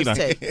out. First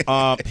take.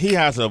 He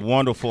has a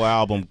wonderful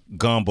album,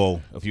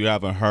 Gumbo. If you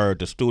haven't heard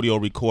the studio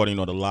recording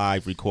or the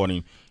live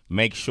recording,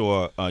 make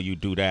sure you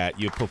do that.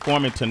 You're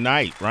performing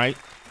tonight, right?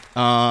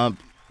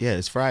 Yeah,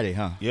 it's Friday,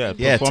 huh? Yeah,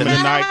 Yeah, performing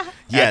tonight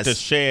Yes. at the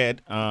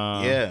Shed.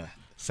 Yeah.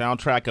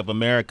 Soundtrack of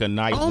America,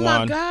 Night Oh 1.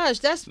 my gosh,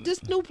 this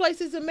new place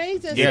is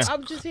amazing. Yeah.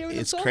 I'm just hearing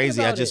you It's talking crazy.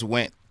 about I just it.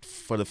 went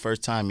for the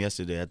first time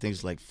yesterday. I think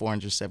it's like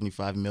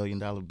 $475 million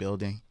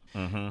building.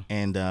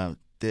 And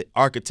the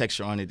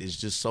architecture on it is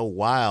just so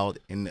wild.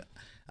 And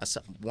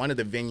one of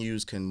the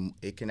venues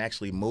can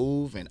actually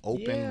move and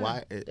open. Yeah,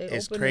 Wide. they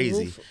It's open the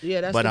crazy. roof.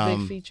 Yeah, that's but, a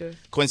big feature.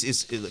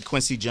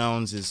 Quincy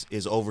Jones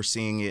is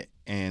overseeing it,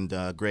 and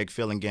Greg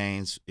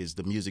Fillinganes is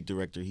the music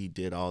director. He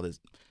did all this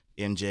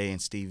MJ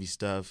and Stevie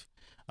stuff,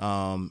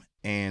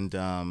 and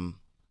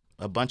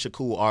a bunch of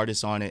cool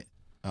artists on it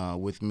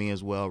with me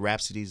as well.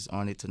 Rhapsody's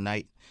on it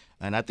tonight,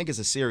 and I think it's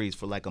a series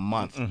for like a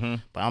month.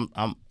 But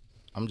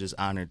I'm just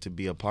honored to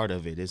be a part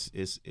of it.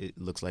 It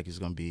looks like it's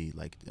gonna be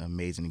like an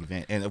amazing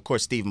event, and of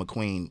course Steve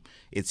McQueen.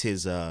 It's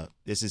his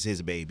this is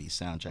his baby,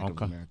 Soundtrack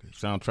of America.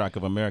 Soundtrack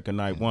of America,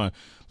 Night 1.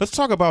 Let's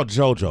talk about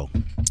JoJo.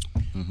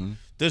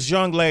 This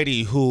young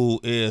lady who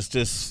is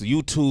this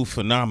YouTube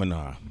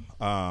phenomenon,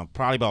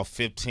 probably about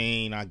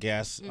 15, I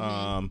guess.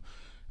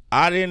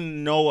 I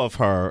didn't know of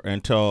her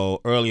until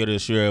earlier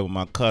this year with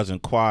my cousin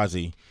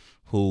Quasi,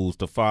 who's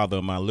the father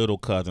of my little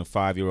cousin,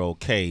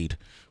 5-year-old Cade,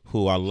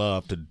 who I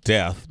love to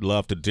death,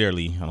 love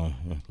dearly.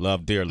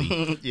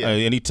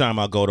 Anytime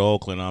I go to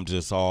Oakland, I'm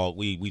just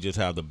we just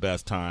have the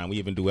best time. We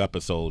even do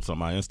episodes on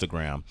my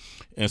Instagram.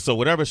 And so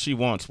whatever she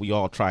wants, we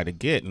all try to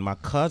get. And my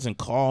cousin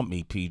called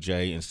me,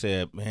 PJ, and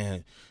said,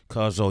 man,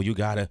 Cuzzo, you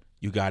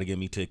gotta get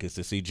me tickets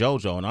to see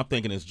JoJo. And I'm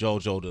thinking it's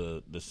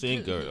JoJo the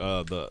singer,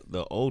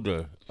 the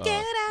older Get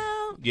out.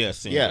 Yeah,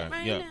 singer.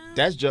 Yeah.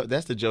 That's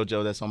the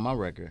JoJo that's on my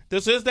record.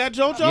 This is that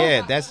JoJo?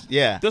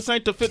 Yeah, This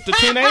ain't the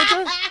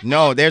teenager?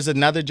 No, there's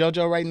another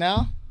JoJo right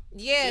now.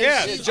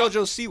 Yeah. It's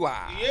JoJo Siwa.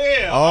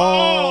 Yeah.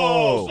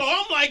 Oh. So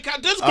I'm like,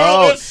 this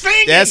girl is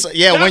singing. That's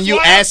when you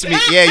why asked I'm me.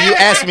 saying. Yeah, you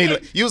asked me.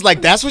 You was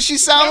like, "That's what she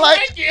sound I like."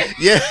 like it.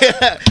 Yeah.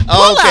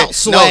 Pull Okay. out,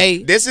 Sway.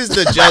 No, this is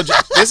the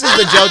JoJo. This is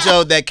the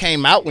JoJo that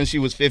came out when she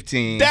was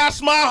 15.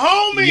 That's my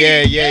homie.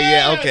 Yeah.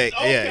 Yes. Okay.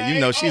 Yeah. You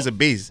know she's a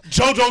beast.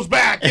 JoJo's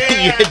back. Yeah.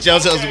 Yeah,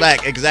 JoJo's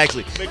back.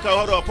 Exactly.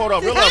 Hold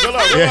up. Real up.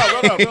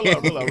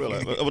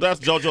 Well,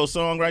 that's JoJo's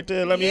song right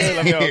there. Let me.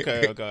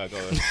 Okay. Go ahead.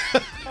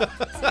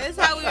 This is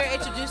how we were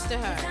introduced to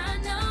her.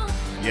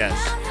 Yes.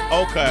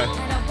 Okay.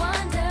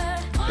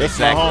 That's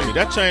Exactly. my homie.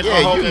 That changed my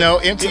Yeah, whole you know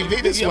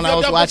MTV. This is when I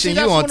was watching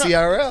you on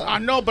TRL. I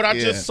know, but I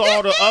just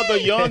saw the other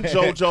young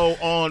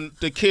JoJo on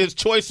the Kids'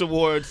 Choice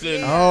Awards.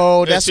 And,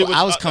 Oh, and that's she what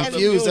I was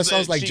confused. That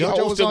sounds like she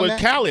JoJo was hosted on with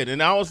that? Khaled,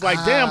 and I was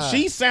like, damn,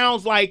 she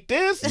sounds like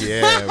this.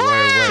 Yeah,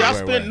 I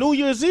spent New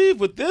Year's Eve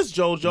with this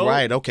JoJo.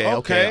 Right, okay.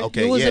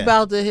 You was yeah.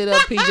 about to hit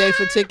up PJ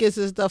for tickets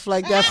and stuff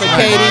like that for Oh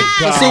Katie, my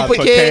for God, Super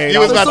for Kid. Katie. You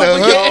was for about to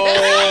Super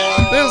Kid.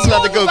 This was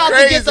about to go About to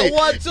crazy. get the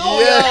 1-2, Yeah. yo.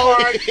 Oh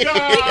my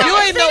God. You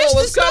ain't know what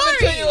was coming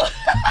to you.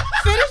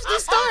 Finish the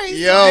story. Yo,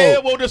 Yeah,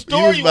 well, the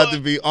story you was about was-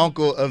 to be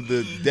uncle of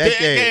the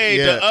decade.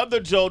 Yeah. The other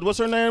JoJo, what's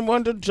her name?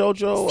 Wonder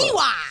JoJo.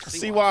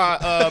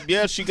 Siwa.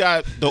 Yeah, she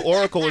got the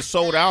Oracle is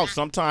sold out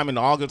sometime in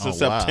August or Oh,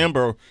 wow.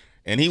 September.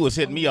 And he was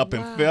hitting me up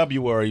in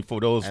February for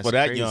that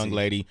crazy. young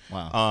lady.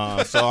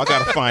 Wow. So I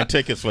got to find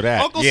tickets for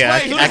that. Uncle Yeah,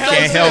 Sway, who the I hell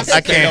can't is help. this?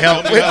 I can't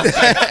help with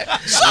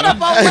that. Shut up,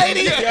 old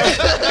lady.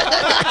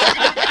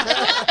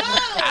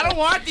 I don't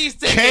want these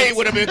tickets. Kane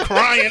would have been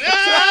crying.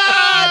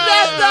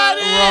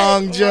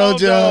 Wrong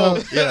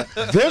JoJo. Yeah.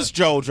 This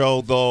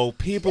JoJo, though,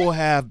 people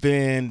have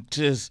been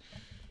just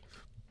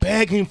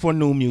begging for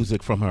new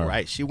music from her.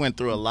 Right. She went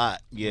through a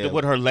lot. Yeah.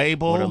 With her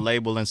label. With her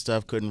label and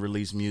stuff, couldn't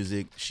release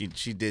music. She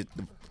did.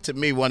 To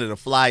me, one of the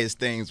flyest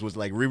things was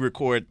like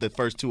re-record the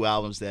first 2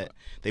 albums that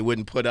they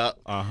wouldn't put up,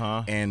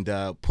 and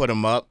put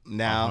them up.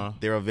 Now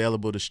they're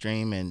available to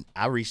stream, and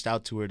I reached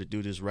out to her to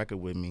do this record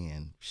with me,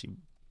 and she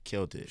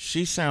killed it.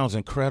 She sounds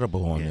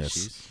incredible on this.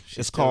 She's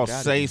it's still called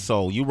got it, Say man.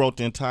 So. You wrote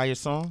the entire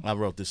song? I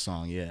wrote this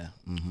song. Yeah.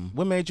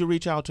 What made you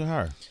reach out to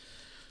her?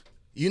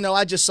 You know,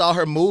 I just saw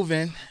her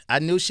moving. I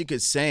knew she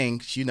could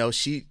sing. You know,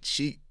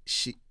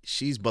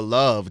 she's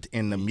beloved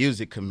in the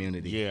music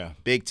community. Yeah.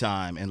 Big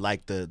time. And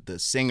like the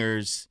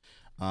singers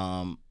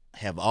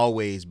have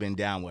always been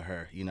down with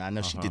her. You know, I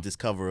know she did this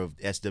cover of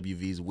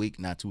SWV's Week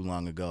not too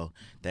long ago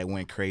that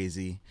went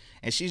crazy.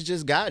 And she's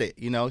just got it.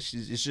 You know, it's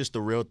just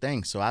the real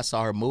thing. So I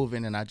saw her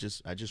moving, and I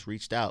just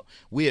reached out.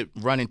 We had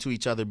run into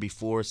each other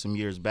before some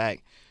years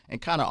back, and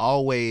kind of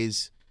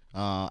always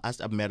I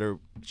met her.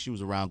 She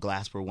was around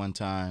Glasper one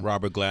time.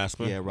 Robert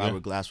Glasper. Yeah,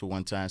 Robert Glasper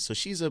one time. So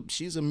she's a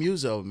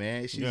muso,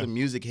 man. She's a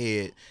music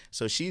head.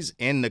 So she's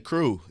in the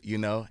crew, you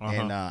know.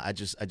 And I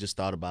just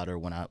thought about her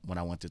when I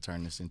went to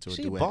turn this into a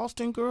duet.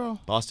 Boston girl.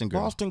 Boston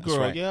girl. Boston That's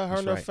girl. right. Yeah, her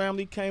and her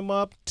family came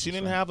up. She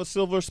didn't have a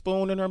silver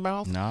spoon in her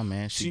mouth. Nah,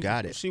 man, she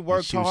got it. She worked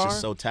hard. She was just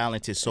hard. so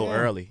talented so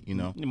early, you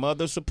know. Your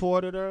mother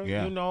supported her,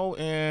 Yeah. you know,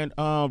 and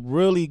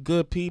really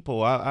good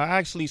people. I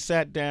actually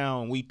sat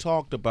down. We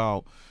talked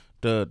about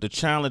the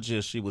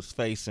challenges she was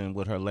facing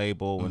with her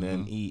label,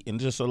 and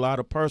just a lot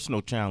of personal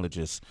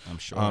challenges. I'm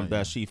sure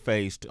that she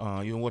faced,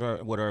 you know,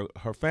 with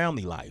her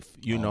family life,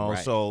 you know.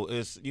 Right. So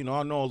it's, you know,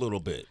 I know a little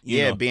bit.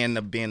 Yeah, know. being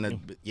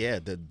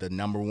the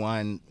number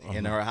one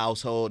in her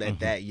household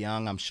at that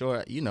young, I'm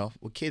sure, you know,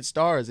 with kid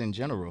stars in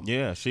general.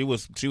 Yeah, she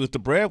was the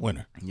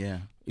breadwinner. Yeah.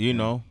 You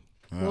know.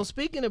 Well,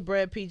 speaking of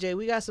bread, PJ,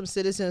 we got some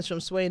citizens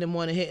from Sway in the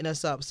Morning hitting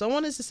us up.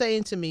 Someone is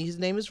saying to me, his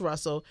name is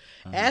Russell,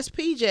 ask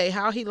PJ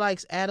how he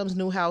likes Adam's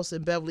new house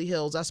in Beverly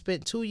Hills. I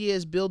spent 2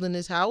 years building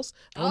this house.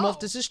 I don't know if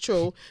this is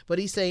true, but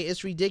he's saying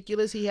it's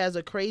ridiculous. He has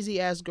a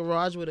crazy-ass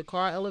garage with a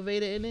car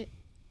elevator in it.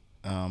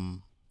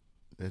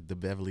 The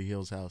Beverly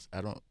Hills house.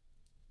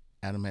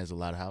 Adam has a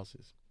lot of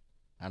houses.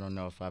 I don't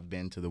know if I've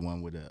been to the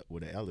one with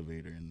an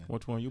elevator in there.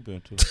 Which one you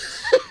been to?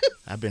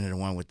 I've been to the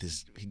one with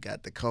this. He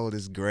got the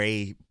coldest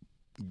gray,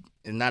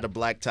 and not a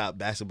blacktop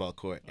basketball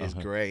court. It's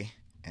gray,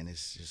 and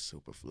it's just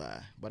super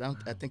fly. But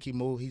I think he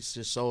moved. He's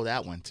just sold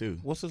that one too.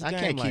 What's his I game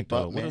can't like, keep though?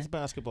 up, What man. is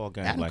basketball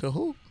game Adam like? can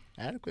hoop.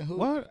 Adam can hoop.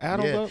 What?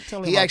 Adam, Yeah. tell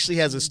me He about- actually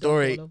has a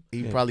story. He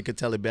Yeah. probably could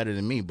tell it better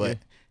than me. But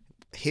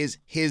his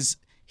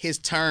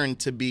turn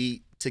to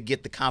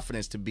get the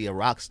confidence to be a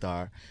rock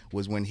star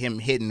was when him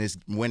hitting this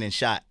winning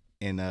shot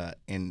in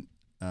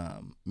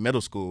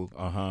middle school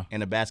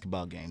in a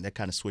basketball game. That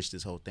kind of switched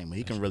his whole thing. But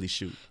he can really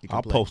shoot. He can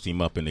I'll play. post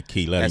him up in the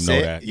key. Let That's him know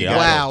it? that. You Yeah, got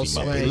I'll it. post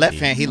him up Wow, in the Left key.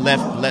 hand. He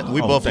left.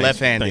 We both thanks,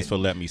 left-handed. Thanks for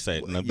letting me say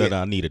it. But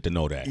I needed to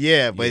know that.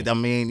 Yeah, but I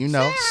mean, you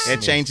know,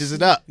 it changes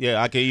it up.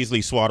 Yeah, I can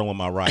easily swat him with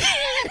my right.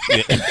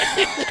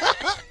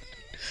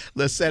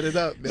 Let's set it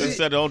up, man.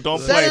 Don't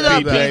Set play, it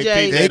up, PJ.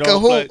 PJ. He don't can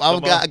play. hoop.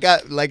 Come on.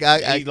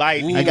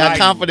 I got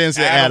confidence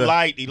in Adam.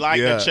 He light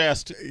in Yeah. the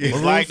chest. He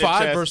Maroon light in the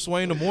 5 chest. versus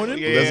Sway in the Morning?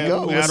 Yeah, Let's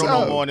go. What's Adam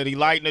up? no morning. He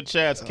light in the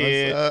chest,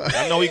 kid.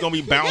 I know he's gonna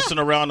be bouncing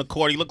around the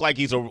court. He look like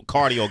he's a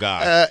cardio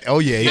guy. Oh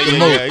yeah, he can Yeah,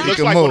 move. he He looks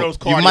can like move. one of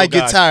those You cardio might get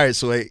guys. tired,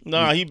 Sway.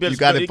 Nah, you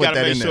got to put that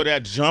make in sure there.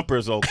 that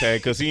jumper's okay,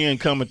 because he ain't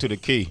coming to the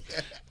key.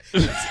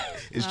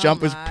 His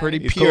jumper's my. pretty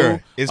It's pure. cool.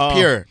 It's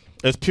pure.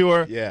 It's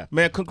pure. Yeah.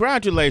 Man,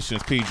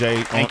 congratulations,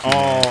 PJ, Thank on you,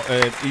 all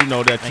man.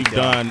 that you've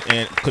y'all. done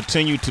and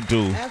continue to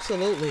do.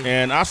 Absolutely.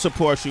 And I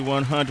support you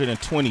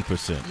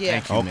 120%. Yeah.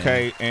 Thank you,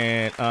 Okay,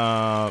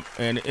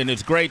 and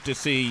it's great to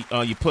see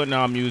you putting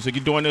out music.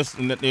 You doing this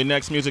your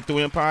next music through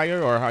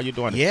Empire, or how you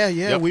doing it? Yeah.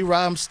 Yep. We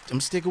ride.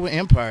 I'm sticking with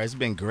Empire. It's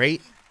been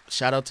great.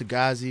 Shout out to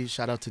Ghazi.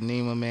 Shout out to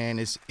Nima, man.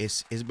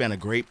 It's been a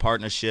great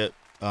partnership.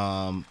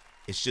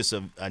 It's just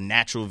a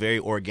natural, very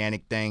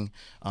organic thing.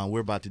 We're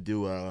about to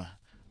do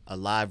a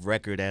live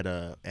record at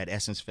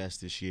Essence Fest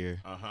this year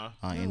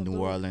in New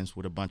Orleans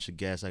with a bunch of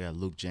guests. I got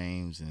Luke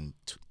James and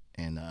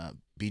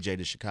BJ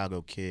the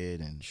Chicago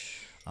Kid, and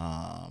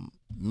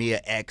Mia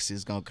X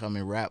is gonna come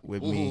and rap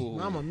with me.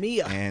 Mamma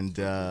Mia. And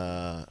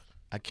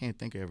I can't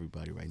think of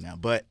everybody right now,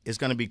 but it's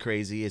gonna be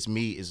crazy. It's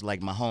me. It's like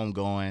my home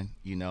going.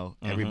 You know,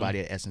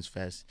 everybody at Essence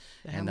Fest,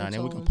 and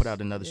then we're gonna put out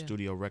another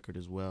studio record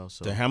as well.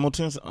 So The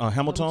Hamiltons,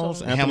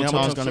 Hamiltons, Anthony Hamilton's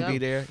Hamilton's gonna be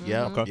there.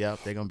 Yep, Okay. yep,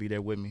 they're gonna be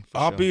there with me. for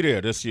I'll sure. be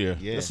there this year.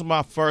 Yeah. This is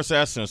my first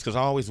Essence because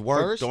I always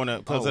work First? during it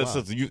because Oh,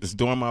 wow. it's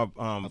during my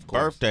course.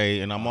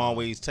 birthday, and I'm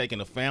always taking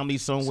the family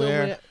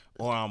somewhere.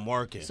 or I'm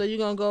working. So you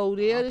gonna go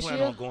there this I plan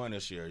year? on going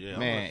this year. Yeah,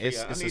 Man,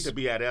 I need to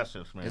be at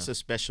Essence, man. It's a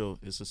special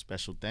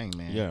thing,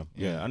 man.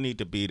 Yeah. I need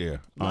to be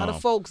there. A lot of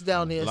folks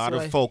down there. A lot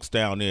of folks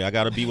down there. I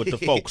got to be with the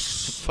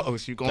folks.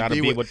 Folks, you Gotta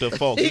be with the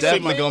folks.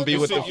 Definitely gonna be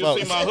with the folks.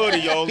 You see my hoodie,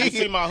 yo. You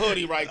see my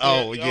hoodie right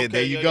there. Oh yeah,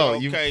 there you go.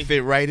 You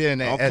fit right in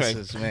at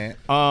Essence, man.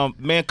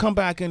 Man, come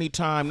back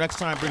anytime. Next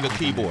time, bring a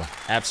keyboard.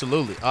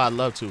 Absolutely. Oh, I'd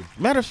love to.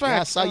 Matter of fact,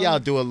 I saw y'all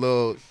do a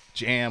little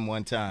jam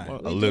one time.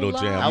 A little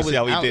jam. You see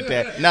how we did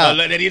that? No,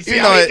 in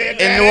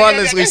New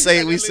Orleans we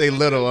say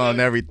little on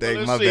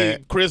everything. My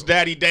bad. Chris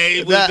Daddy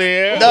Dave was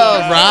there. No,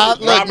 Rob.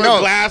 Look, Robert no,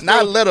 Glasser,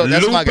 not little.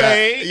 That's Lupe, my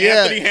guy.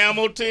 Yeah. Anthony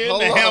Hamilton,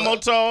 Hold the on.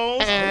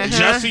 Hamiltons,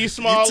 Jesse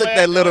Smollett. You took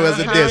that little as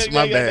a diss.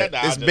 My bad.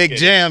 This big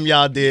jam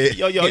y'all did.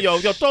 Yo,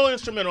 throw an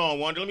instrumental on,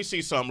 Wonder. Let me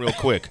see something real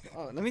quick.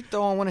 Let me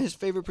throw on one of his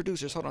favorite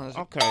producers. Hold on.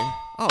 Okay.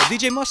 Oh,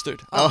 DJ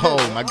Mustard. Oh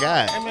my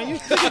God. Hey, man, you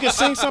think you can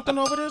sing something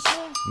over this,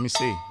 man? Let me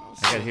see.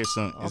 I gotta hear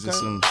some. Is it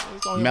some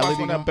Melody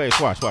melody? on that bass.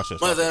 Watch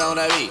this. What's it on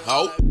that beat?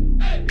 Ho.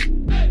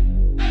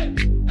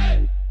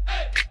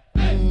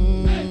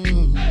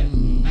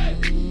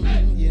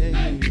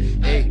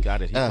 Hey,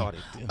 Got it. He caught it.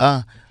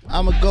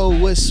 I'ma go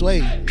with Sway.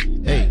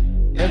 Hey,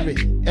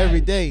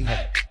 every day.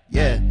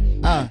 Yeah.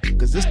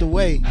 Cause it's the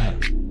way.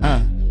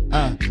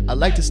 I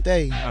like to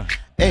stay.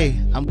 Hey,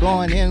 I'm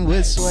going in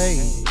with Sway.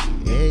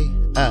 Hey,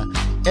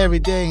 every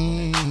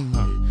day.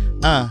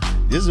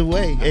 This is the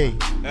way. Hey,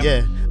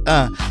 yeah.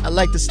 I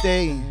like to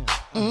stay.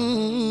 Yeah.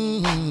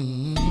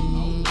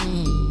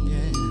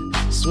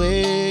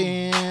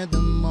 Sway in the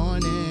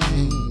morning.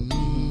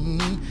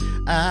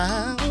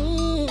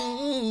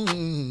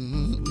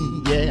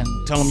 Yeah.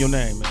 Tell him your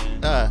name,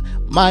 man.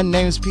 My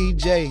name's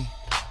PJ.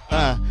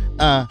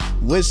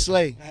 With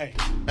Slay. Hey.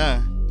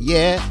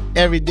 Yeah,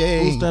 every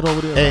day. Who's that over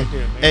there Hey, right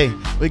there, man? hey,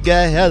 we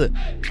got Heather.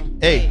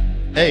 Hey,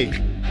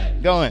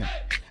 going.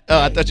 Oh,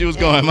 I thought you was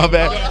going. My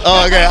bad.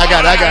 Oh, okay, I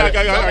got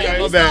it.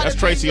 My bad. That's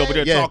Tracy over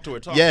there. Yeah, Talk to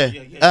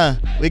her.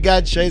 We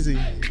got Tracy.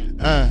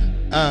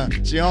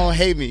 She don't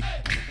hate me.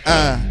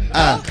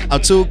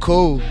 I'm too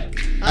cool.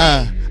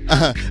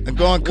 I'm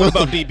going cool. What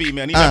about DB,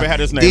 man? He never had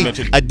his name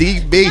mentioned. A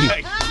DB.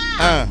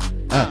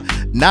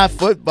 Not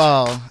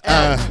football.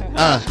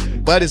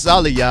 But it's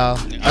all of y'all.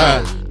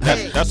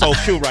 That's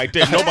OQ right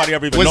there. Nobody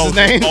ever even What's knows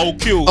his name?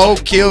 OQ.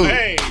 OQ.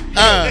 Hey.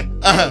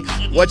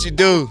 What you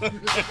do?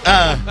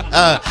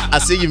 I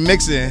see you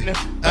mixing.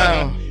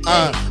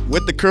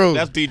 With the crew.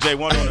 That's DJ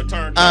One on the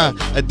turn.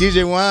 A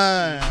DJ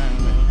One.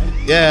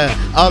 Yeah,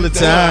 all the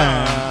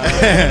time.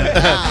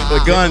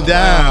 We're going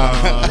down.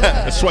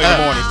 It's Sway in the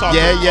morning. Talk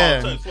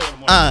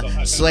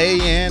Yeah.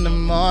 Sway in the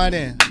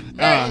morning.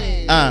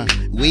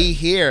 We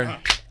here.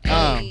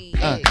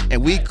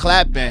 And we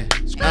clapping.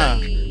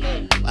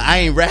 I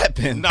ain't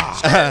rapping.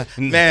 Nah.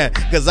 Man,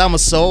 cause I'm a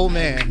soul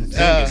man.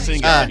 Sing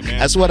it, man.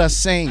 That's what I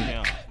sing.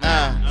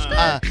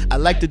 I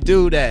like to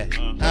do that.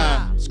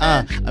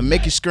 I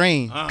make you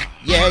scream.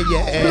 Yeah.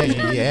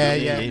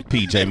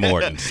 PJ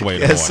Morton, Sway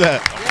in the Yes, morning.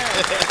 sir.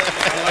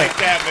 I like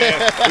that, man.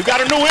 We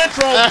got a new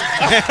intro.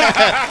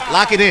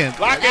 Lock it in.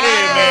 Lock it in,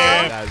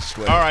 man. That's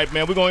All right,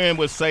 man. We're going to end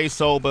with Say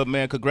So, but,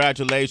 man,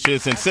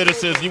 congratulations. And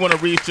citizens, you want to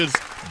reach this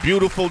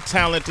beautiful,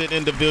 talented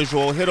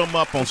individual, hit him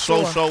up on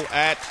social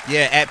at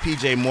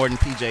PJ Morton,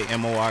 PJ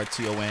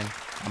Morton.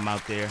 I'm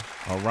out there.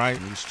 All right.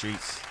 In these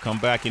streets. Come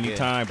back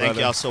anytime, brother.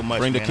 Thank y'all so much.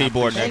 Bring the man.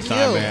 keyboard next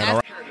time, man. All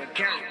right.